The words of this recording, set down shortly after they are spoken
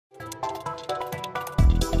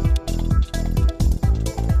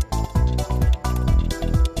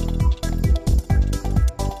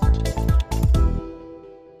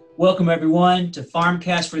Welcome, everyone, to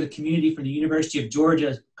Pharmcast for the community from the University of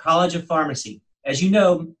Georgia College of Pharmacy. As you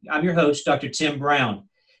know, I'm your host, Dr. Tim Brown.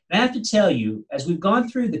 And I have to tell you, as we've gone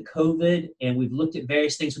through the COVID and we've looked at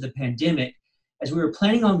various things with the pandemic, as we were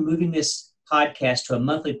planning on moving this podcast to a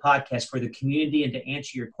monthly podcast for the community and to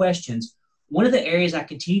answer your questions, one of the areas I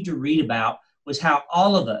continued to read about was how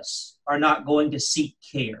all of us are not going to seek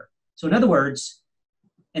care. So in other words,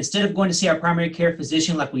 instead of going to see our primary care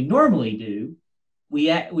physician like we normally do, we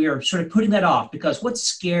are sort of putting that off, because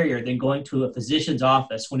what's scarier than going to a physician's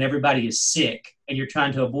office when everybody is sick and you're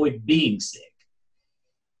trying to avoid being sick?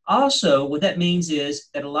 Also, what that means is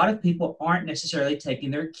that a lot of people aren't necessarily taking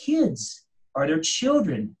their kids or their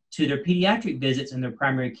children to their pediatric visits and their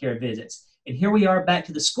primary care visits. And here we are back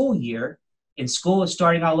to the school year, and school is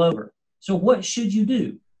starting all over. So what should you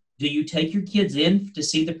do? Do you take your kids in to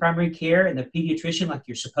see the primary care and the pediatrician like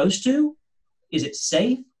you're supposed to? Is it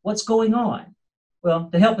safe? What's going on?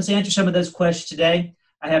 Well, to help us answer some of those questions today,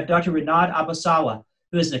 I have Dr. Renad Abu-Sawwa,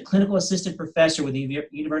 who is a clinical assistant professor with the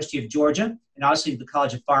University of Georgia and obviously the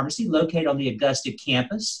College of Pharmacy, located on the Augusta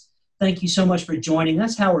campus. Thank you so much for joining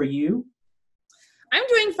us. How are you? I'm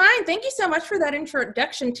doing fine. Thank you so much for that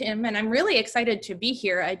introduction, Tim, and I'm really excited to be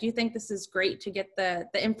here. I do think this is great to get the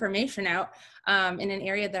information out in an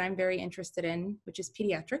area that I'm very interested in, which is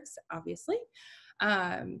pediatrics, obviously.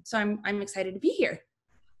 So I'm excited to be here.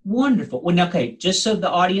 Wonderful. Well, okay, just so the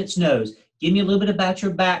audience knows, give me a little bit about your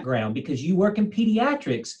background, because you work in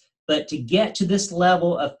pediatrics, but to get to this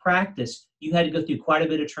level of practice, you had to go through quite a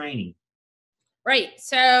bit of training. Right.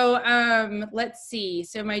 So let's see.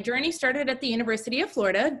 So my journey started at the University of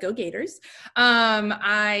Florida. Go Gators.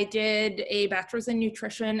 I did a bachelor's in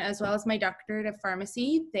nutrition as well as my doctorate of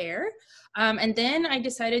pharmacy there. And then I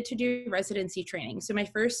decided to do residency training. So my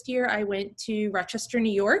first year I went to Rochester,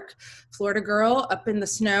 New York, Florida girl up in the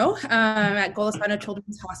snow at Golisano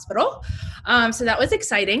Children's Hospital. So that was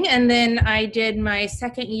exciting. And then I did my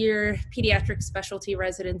second year pediatric specialty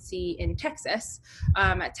residency in Texas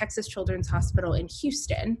at Texas Children's Hospital in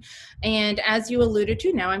Houston. And as you alluded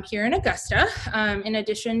to, now I'm here in Augusta. In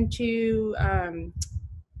addition to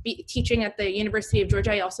teaching at the University of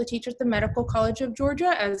Georgia, I also teach at the Medical College of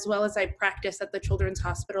Georgia, as well as I practice at the Children's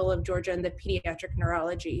Hospital of Georgia and the pediatric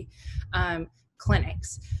neurology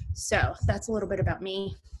clinics. So that's a little bit about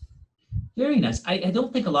me. Very nice. I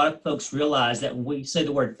don't think a lot of folks realize that when we say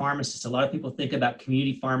the word pharmacist, a lot of people think about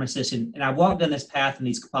community pharmacists. And I've walked down this path in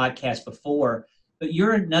these podcasts before, but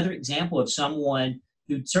you're another example of someone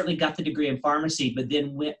who certainly got the degree in pharmacy, but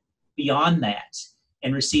then went beyond that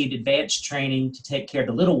and received advanced training to take care of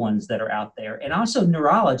the little ones that are out there. And also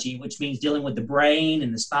neurology, which means dealing with the brain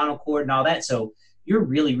and the spinal cord and all that. So you're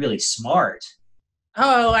really, really smart.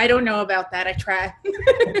 Oh, I don't know about that. I try.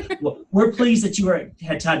 Well, we're pleased that you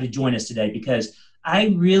had time to join us today, because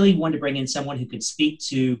I really wanted to bring in someone who could speak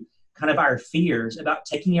to kind of our fears about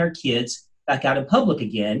taking our kids back out in public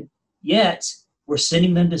again, yet we're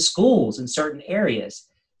sending them to schools in certain areas.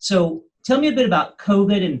 So tell me a bit about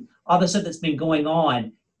COVID and all the stuff that's been going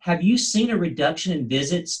on. Have you seen a reduction in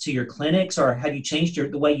visits to your clinics, or have you changed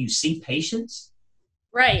the way you see patients?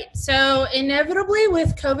 Right. So inevitably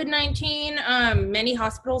with COVID-19, many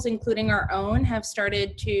hospitals, including our own, have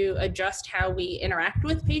started to adjust how we interact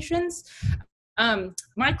with patients.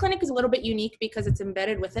 My clinic is a little bit unique because it's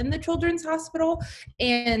embedded within the Children's Hospital,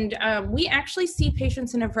 and we actually see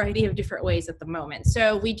patients in a variety of different ways at the moment.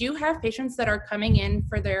 So we do have patients that are coming in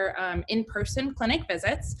for their in-person clinic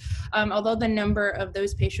visits, although the number of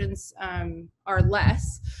those patients are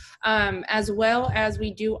less. As well as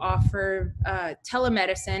we do offer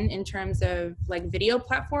telemedicine in terms of like video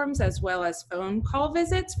platforms, as well as phone call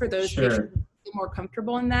visits for those patients who are more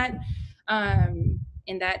comfortable in that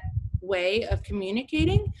way of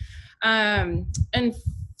communicating. And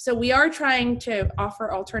so we are trying to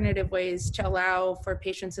offer alternative ways to allow for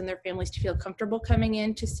patients and their families to feel comfortable coming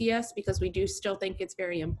in to see us, because we do still think it's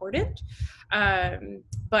very important.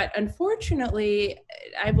 But unfortunately,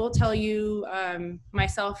 I will tell you,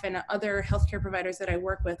 myself and other healthcare providers that I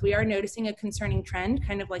work with, we are noticing a concerning trend,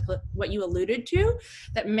 kind of like what you alluded to,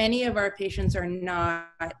 that many of our patients are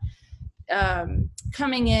not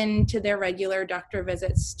coming in to their regular doctor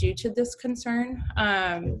visits due to this concern.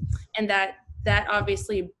 And that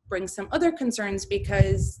obviously brings some other concerns,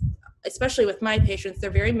 because especially with my patients, they're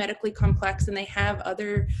very medically complex and they have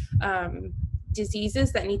other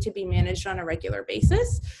diseases that need to be managed on a regular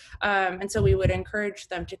basis. And so we would encourage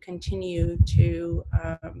them to continue to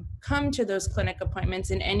come to those clinic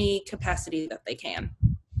appointments in any capacity that they can.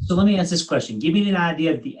 So let me ask this question. Give me an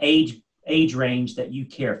idea of the age range that you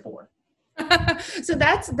care for. So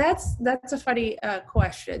that's a funny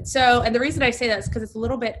question. So, and the reason I say that is because it's a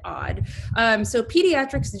little bit odd. So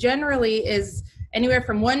pediatrics generally is anywhere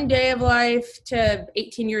from 1 day of life to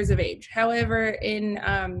 18 years of age. However, in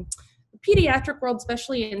the pediatric world,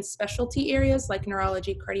 especially in specialty areas like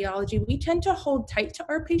neurology, cardiology, we tend to hold tight to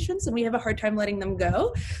our patients and we have a hard time letting them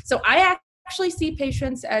go. So I actually see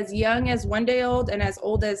patients as young as 1 day old and as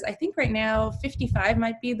old as, I think right now 55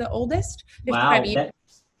 might be the oldest. 55 Wow. years.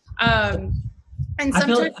 And I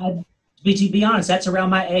feel, sometimes, to be honest, that's around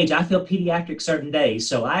my age. I feel pediatric certain days.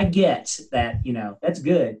 So I get that, that's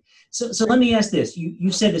good. So let me ask this.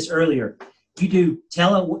 You said this earlier. You do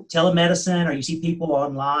telemedicine, or you see people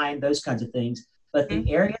online, those kinds of things. But the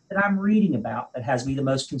area that I'm reading about that has me the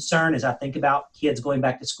most concerned as I think about kids going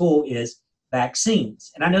back to school is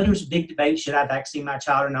vaccines. And I know there's a big debate, should I vaccine my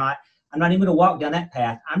child or not? I'm not even going to walk down that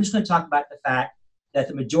path. I'm just going to talk about the fact that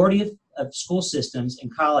the majority of school systems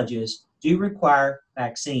and colleges do require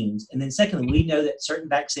vaccines. And then secondly, we know that certain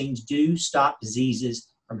vaccines do stop diseases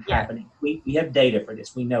from happening. We have data for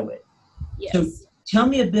this. We know it. yes. So tell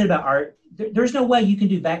me a bit about there's no way you can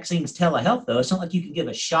do vaccines telehealth, though. It's not like you can give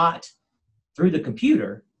a shot through the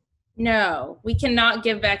computer. No, we cannot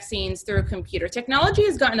give vaccines through a computer. Technology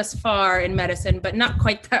has gotten us far in medicine, but not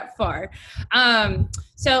quite that far.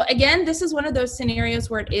 So again, this is one of those scenarios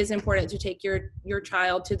where it is important to take your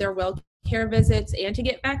child to their care visits and to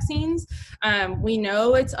get vaccines. We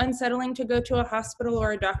know it's unsettling to go to a hospital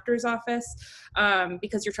or a doctor's office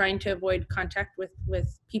because you're trying to avoid contact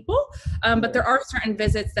with people. But there are certain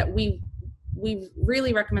visits that we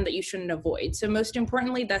really recommend that you shouldn't avoid. So most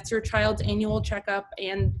importantly, that's your child's annual checkup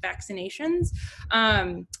and vaccinations.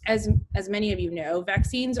 As many of you know,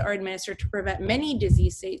 vaccines are administered to prevent many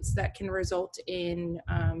disease states that can result in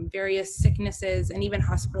various sicknesses and even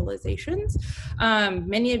hospitalizations.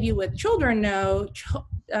 Many of you with children know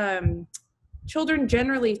children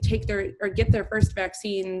generally get their first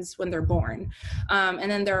vaccines when they're born. And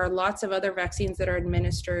then there are lots of other vaccines that are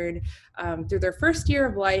administered through their first year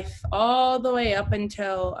of life, all the way up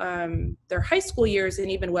until their high school years and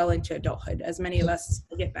even well into adulthood, as many of us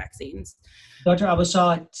get vaccines. Dr.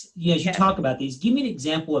 Abu-Sawwa, as you talk about these, give me an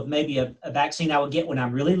example of maybe a vaccine I would get when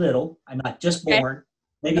I'm really little. I'm not just born.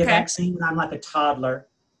 Maybe a vaccine when I'm like a toddler.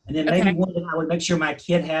 And then maybe one that I would make sure my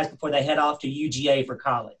kid has before they head off to UGA for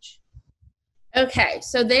college. Okay,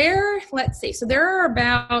 so let's see. So there are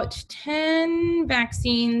about 10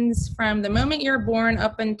 vaccines from the moment you're born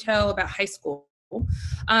up until about high school.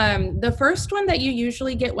 The first one that you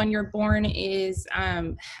usually get when you're born is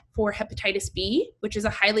for hepatitis B, which is a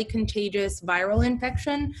highly contagious viral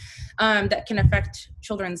infection that can affect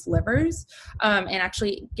children's livers and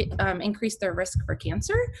actually increase their risk for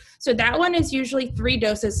cancer. So that one is usually 3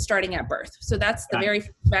 doses starting at birth. So that's the very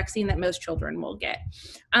first vaccine that most children will get.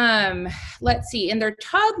 Let's see, in their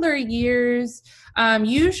toddler years,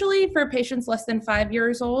 usually for patients less than 5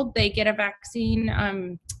 years old, they get a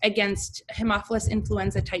vaccine against Haemophilus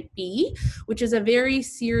influenza type B, which is a very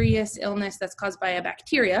serious illness that's caused by a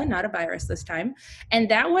bacteria, not a virus this time. And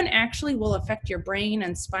that one actually will affect your brain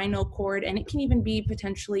and spinal cord, and it can even be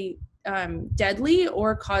potentially deadly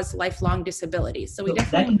or cause lifelong disability. So that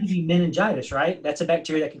can give you meningitis, right? That's a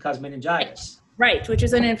bacteria that can cause meningitis. Right, which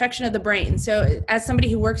is an infection of the brain. So as somebody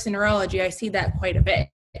who works in neurology, I see that quite a bit.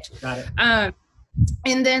 Got it.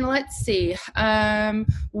 And then let's see,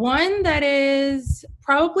 one that is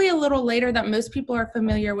probably a little later that most people are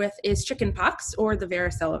familiar with is chickenpox or the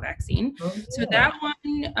varicella vaccine. Oh, yeah. So that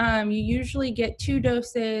one, you usually get 2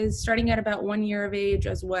 doses starting at about 1 year of age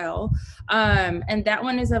as well. And that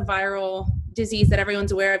one is a viral disease that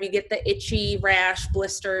everyone's aware of. You get the itchy rash,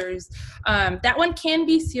 blisters. That one can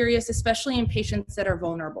be serious, especially in patients that are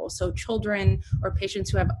vulnerable. So children or patients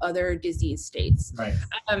who have other disease states. Right.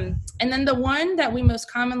 And then the one that we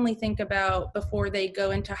most commonly think about before they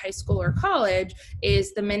go into high school or college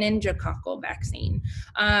is the meningococcal vaccine.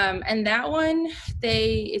 And that one,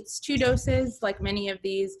 it's 2 doses, like many of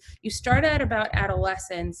these. You start at about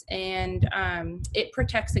adolescence, and it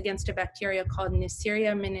protects against a bacteria called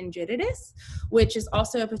Neisseria meningitidis, which is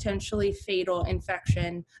also a potentially fatal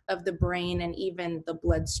infection of the brain and even the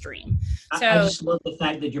bloodstream. So I just love the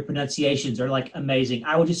fact that your pronunciations are like amazing.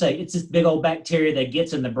 I would just say it's this big old bacteria that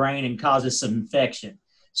gets in the brain and causes some infection.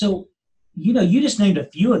 So, you just named a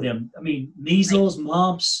few of them. I mean, measles,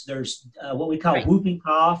 mumps, there's what we call whooping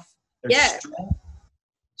cough. There's strep.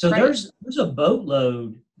 So there's a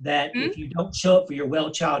boatload that if you don't show up for your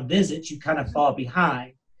well child visits, you kind of fall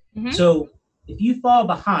behind. Mm-hmm. So if you fall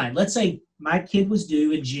behind, let's say my kid was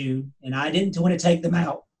due in June and I didn't want to take them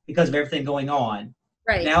out because of everything going on.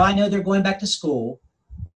 Right. Now I know they're going back to school.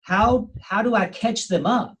 How do I catch them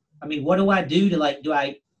up? I mean, what do I do to like,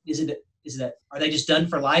 are they just done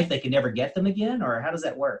for life? They can never get them again? Or how does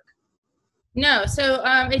that work? No, so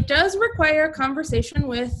it does require a conversation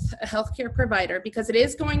with a healthcare provider, because it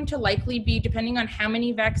is going to likely be depending on how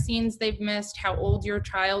many vaccines they've missed, how old your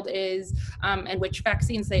child is, and which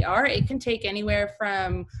vaccines they are. It can take anywhere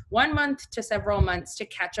from 1 month to several months to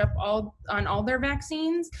catch up on all their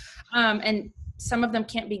vaccines, and some of them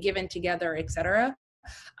can't be given together, et cetera.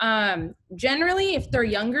 Generally, if they're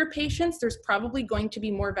younger patients, there's probably going to be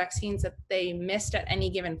more vaccines that they missed at any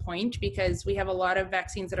given point, because we have a lot of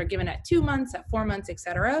vaccines that are given at 2 months, at 4 months, et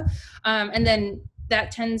cetera. And then that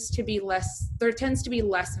tends to be less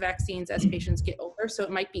vaccines as patients get older. So it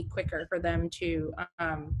might be quicker for them to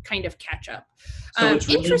kind of catch up. So it's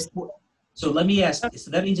really important. So let me ask, so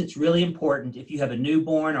that means it's really important if you have a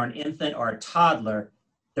newborn or an infant or a toddler,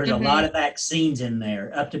 there's a lot of vaccines in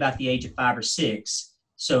there up to about the age of 5 or 6.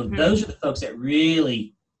 So those are the folks that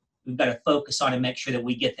really we've got to focus on and make sure that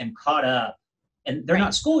we get them caught up. And they're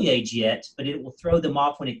not school age yet, but it will throw them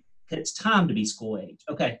off when it's time to be school age.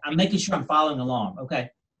 Okay, I'm making sure I'm following along.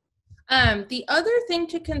 Okay. The other thing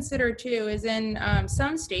to consider too is in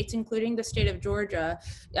some states, including the state of Georgia,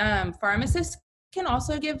 pharmacists can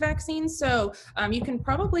also give vaccines. So you can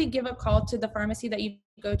probably give a call to the pharmacy that you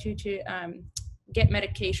go to get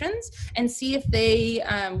medications and see if they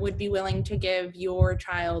would be willing to give your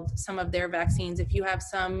child some of their vaccines. If you have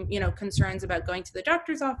some, concerns about going to the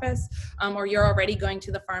doctor's office, or you're already going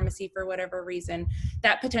to the pharmacy for whatever reason,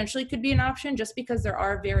 that potentially could be an option. Just because there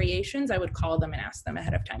are variations, I would call them and ask them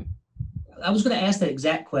ahead of time. I was going to ask that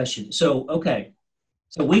exact question. So, okay.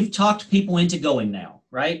 So we've talked people into going now,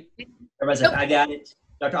 right? Everybody's like, I got it.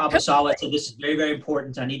 Dr. Abu-Sawwa said, this is very, very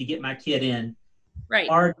important. I need to get my kid in. Right.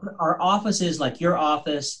 Are offices like your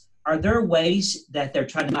office, are there ways that they're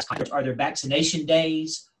trying to, are there vaccination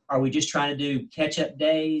days? Are we just trying to do catch-up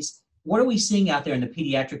days? What are we seeing out there in the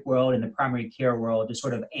pediatric world and the primary care world to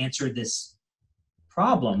sort of answer this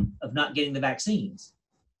problem of not getting the vaccines?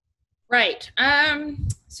 Right.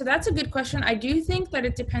 So that's a good question. I do think that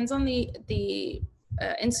it depends on the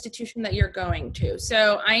institution that you're going to.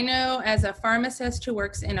 So I know as a pharmacist who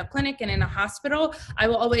works in a clinic and in a hospital, I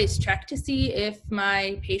will always check to see if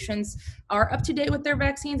my patients are up to date with their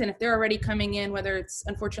vaccines, and if they're already coming in, whether it's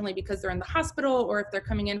unfortunately because they're in the hospital or if they're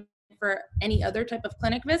coming in for any other type of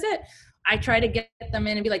clinic visit. I try to get them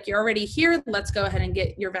in and be like, you're already here, let's go ahead and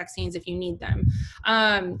get your vaccines if you need them.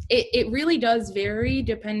 It really does vary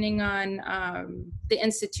depending on the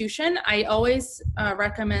institution. I always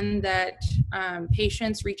recommend that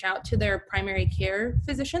patients reach out to their primary care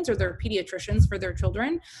physicians or their pediatricians for their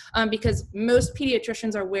children, because most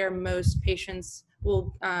pediatricians are where most patients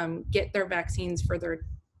will get their vaccines for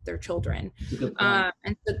their children.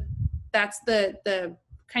 And so that's the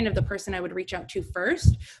kind of the person I would reach out to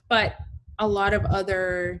first. But a lot of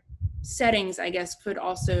other settings, I guess, could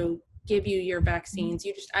also give you your vaccines.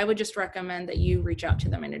 I would just recommend that you reach out to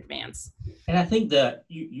them in advance. And I think that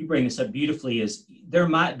you bring this up beautifully is there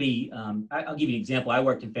might be, I'll give you an example. I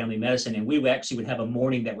worked in family medicine, and we actually would have a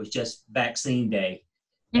morning that was just vaccine day.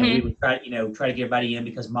 And we would try to get everybody in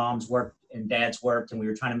because moms worked and dads worked, and we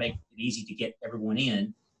were trying to make it easy to get everyone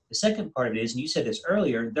in. The second part of it is, and you said this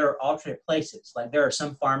earlier, there are alternate places. Like there are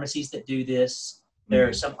some pharmacies that do this. There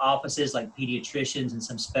are some offices like pediatricians and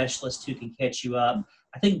some specialists who can catch you up.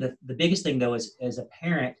 I think the biggest thing though is, as a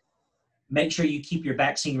parent, make sure you keep your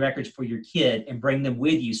vaccine records for your kid and bring them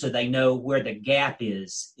with you so they know where the gap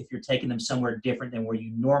is if you're taking them somewhere different than where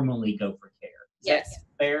you normally go for care. Is that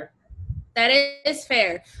fair? That is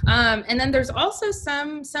fair. And then there's also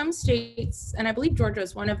some states, and I believe Georgia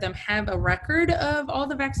is one of them, have a record of all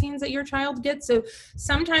the vaccines that your child gets. So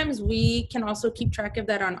sometimes we can also keep track of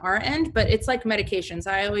that on our end, but it's like medications.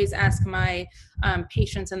 I always ask my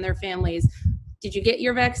patients and their families, did you get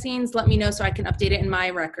your vaccines? Let me know so I can update it in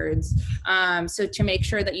my records. So to make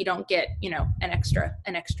sure that you don't get, an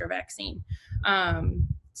extra vaccine.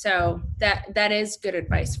 So that is good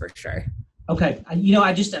advice for sure. Okay.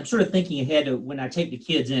 I'm sort of thinking ahead to when I take the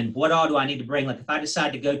kids in, what all do I need to bring? Like if I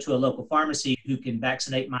decide to go to a local pharmacy who can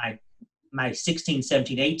vaccinate my 16,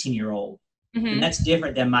 17, 18-year-old, and that's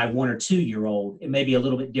different than my 1 or 2-year-old. It may be a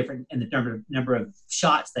little bit different in the number of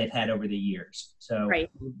shots they've had over the years. So,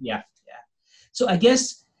 yeah. So I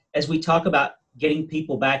guess as we talk about getting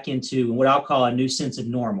people back into what I'll call a new sense of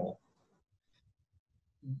normal,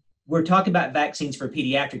 we're talking about vaccines for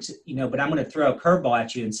pediatrics, but I'm going to throw a curveball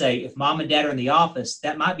at you and say, if mom and dad are in the office,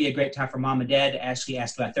 that might be a great time for mom and dad to actually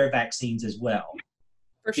ask about their vaccines as well.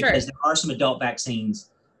 For sure. Because there are some adult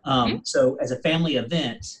vaccines. So as a family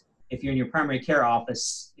event, if you're in your primary care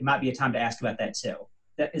office, it might be a time to ask about that too.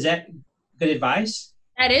 Is that good advice?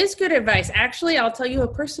 That is good advice. Actually, I'll tell you a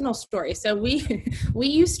personal story. So we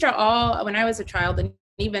used to all, when I was a child, and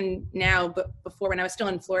even now, but before when I was still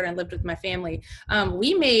in Florida and lived with my family,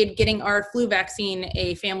 we made getting our flu vaccine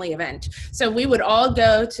a family event. So we would all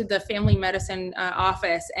go to the family medicine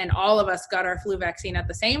office, and all of us got our flu vaccine at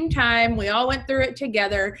the same time. We all went through it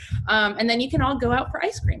together, and then you can all go out for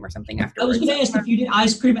ice cream or something I was afterwards. going to ask if you did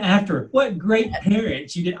ice cream after. What great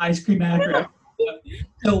parents! You did ice cream after.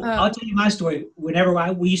 So I'll tell you my story. Whenever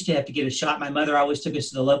we used to have to get a shot, my mother always took us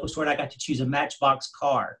to the local store, and I got to choose a Matchbox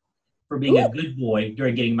car for being a good boy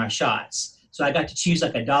during getting my shots. So I got to choose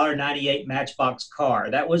like a $1.98 Matchbox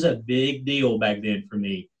car. That was a big deal back then for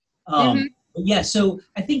me. Yeah, so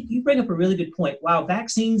I think you bring up a really good point. Wow,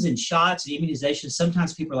 vaccines and shots and immunizations,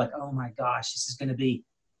 sometimes people are like, oh my gosh, this is going to be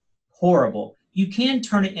horrible. You can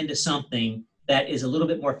turn it into something that is a little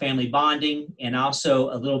bit more family bonding and also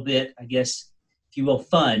a little bit, I guess, if you will,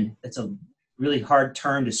 fun. That's a really hard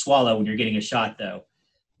term to swallow when you're getting a shot, though.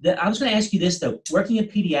 I was going to ask you this, though. Working in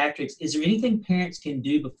pediatrics, is there anything parents can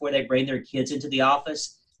do before they bring their kids into the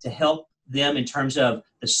office to help them in terms of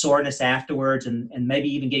the soreness afterwards and maybe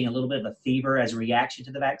even getting a little bit of a fever as a reaction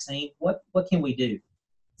to the vaccine? What can we do?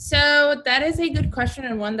 So that is a good question,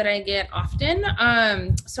 and one that I get often.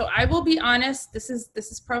 So I will be honest, this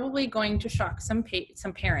is probably going to shock some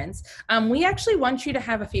parents. We actually want you to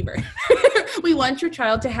have a fever. We want your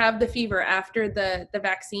child to have the fever after the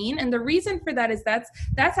vaccine, and the reason for that is that's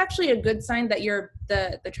actually a good sign that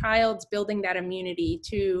the child's building that immunity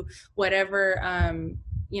to whatever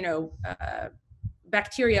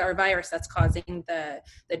bacteria or virus that's causing the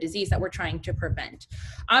disease that we're trying to prevent.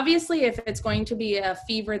 Obviously, if it's going to be a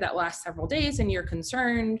fever that lasts several days and you're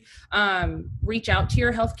concerned, reach out to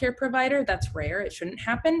your healthcare provider. That's rare. It shouldn't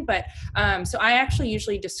happen. But so I actually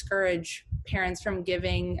usually discourage parents from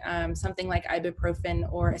giving something like ibuprofen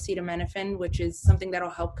or acetaminophen, which is something that'll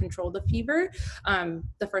help control the fever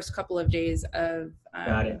the first couple of days of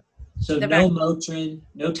Got it. So no Motrin,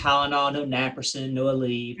 no Tylenol, no Naproxen, no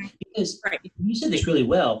Aleve. Because you said this really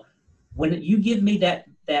well. When you give me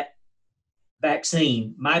that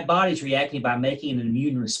vaccine, my body's reacting by making an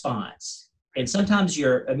immune response. And sometimes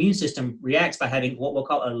your immune system reacts by having what we'll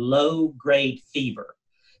call a low-grade fever.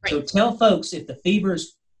 Right. So tell folks, if the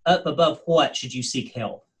fever's up above what, should you seek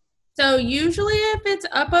help? So usually if it's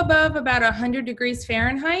up above about 100 degrees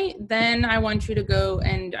Fahrenheit, then I want you to go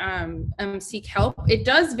and seek help. It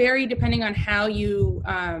does vary depending on how you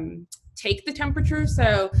take the temperature.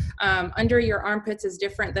 So under your armpits is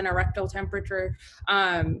different than a rectal temperature.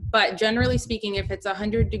 But generally speaking, if it's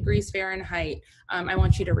 100 degrees Fahrenheit, I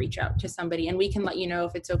want you to reach out to somebody, and we can let you know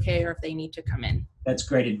if it's okay or if they need to come in. That's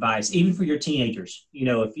great advice, even for your teenagers. You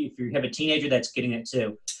know, if you have a teenager that's getting it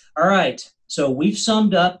too. All right. So we've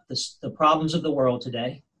summed up the problems of the world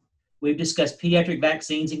today. We've discussed pediatric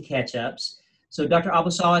vaccines and catch-ups. So Dr.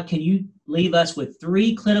 Abu-Sawwa, can you leave us with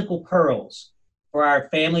 3 clinical pearls for our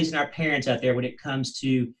families and our parents out there when it comes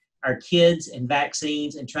to our kids and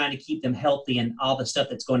vaccines and trying to keep them healthy and all the stuff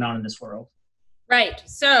that's going on in this world? Right.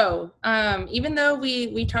 So even though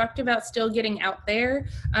we talked about still getting out there,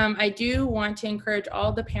 I do want to encourage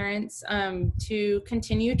all the parents to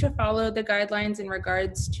continue to follow the guidelines in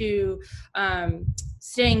regards to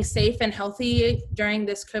staying safe and healthy during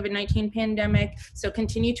this COVID-19 pandemic. So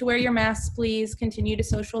continue to wear your masks, please. Continue to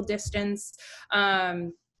social distance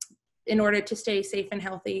in order to stay safe and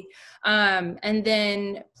healthy. And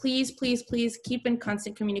then please, please, please keep in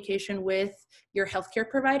constant communication with your healthcare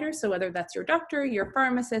provider. So whether that's your doctor, your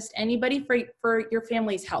pharmacist, anybody for your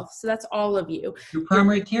family's health. So that's all of you. Your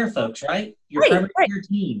primary care folks, right? Your primary care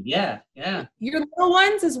team. Yeah. Your little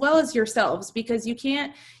ones as well as yourselves, because you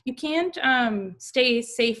can't stay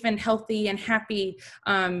safe and healthy and happy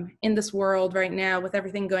in this world right now with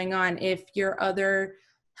everything going on if your other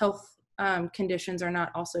health conditions are not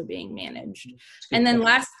also being managed. And then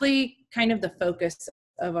lastly, kind of the focus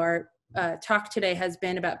of our talk today has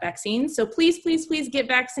been about vaccines. So please, please, please get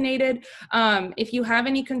vaccinated. If you have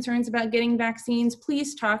any concerns about getting vaccines,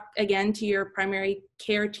 please talk again to your primary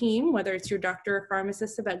care team, whether it's your doctor or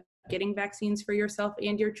pharmacist, about getting vaccines for yourself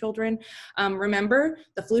and your children. Remember,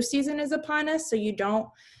 the flu season is upon us,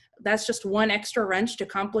 so that's just one extra wrench to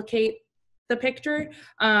complicate the picture.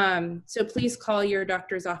 So please call your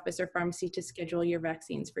doctor's office or pharmacy to schedule your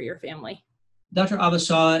vaccines for your family. Dr.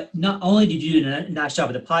 Abu-Sawwa, not only did you do a nice job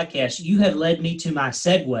with the podcast, you have led me to my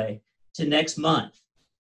segue to next month.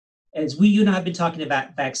 As you and I have been talking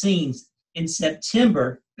about vaccines, in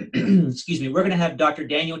September, excuse me, we're going to have Dr.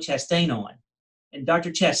 Daniel Chastain on. And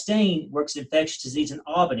Dr. Chastain works in infectious disease in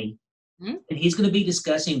Albany, and he's going to be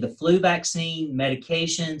discussing the flu vaccine,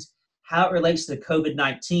 medications, how it relates to the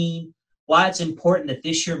COVID-19, why it's important that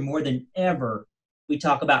this year more than ever, we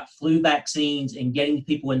talk about flu vaccines and getting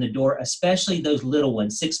people in the door, especially those little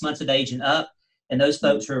ones, 6 months of age and up, and those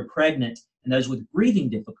folks who are pregnant and those with breathing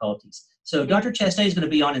difficulties. So Dr. Chastain is going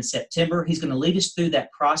to be on in September. He's going to lead us through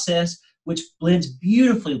that process, which blends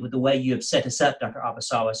beautifully with the way you have set us up, Dr.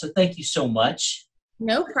 Abu-Sawwa. So thank you so much.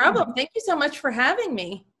 No problem. Thank you so much for having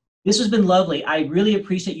me. This has been lovely. I really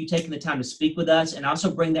appreciate you taking the time to speak with us and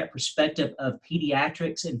also bring that perspective of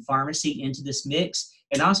pediatrics and pharmacy into this mix,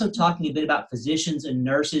 and also talking a bit about physicians and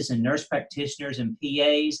nurses and nurse practitioners and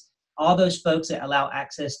PAs, all those folks that allow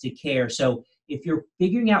access to care. So if you're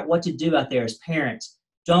figuring out what to do out there as parents,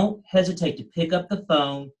 don't hesitate to pick up the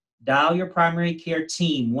phone, dial your primary care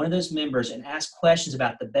team, one of those members, and ask questions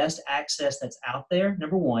about the best access that's out there,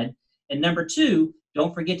 number one. And number two,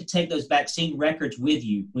 don't forget to take those vaccine records with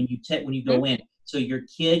you when you go in, so your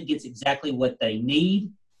kid gets exactly what they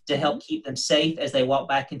need to help keep them safe as they walk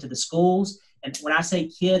back into the schools. And when I say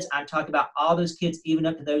kids, I'm talking about all those kids, even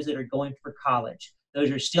up to those that are going for college.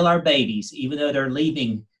 Those are still our babies. Even though they're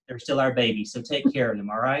leaving, they're still our babies. So take care of them,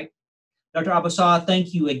 all right? Dr. Abu-Sawwa,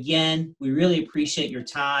 thank you again. We really appreciate your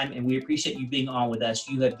time, and we appreciate you being on with us.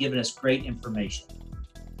 You have given us great information.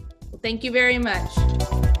 Well, thank you very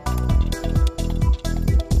much.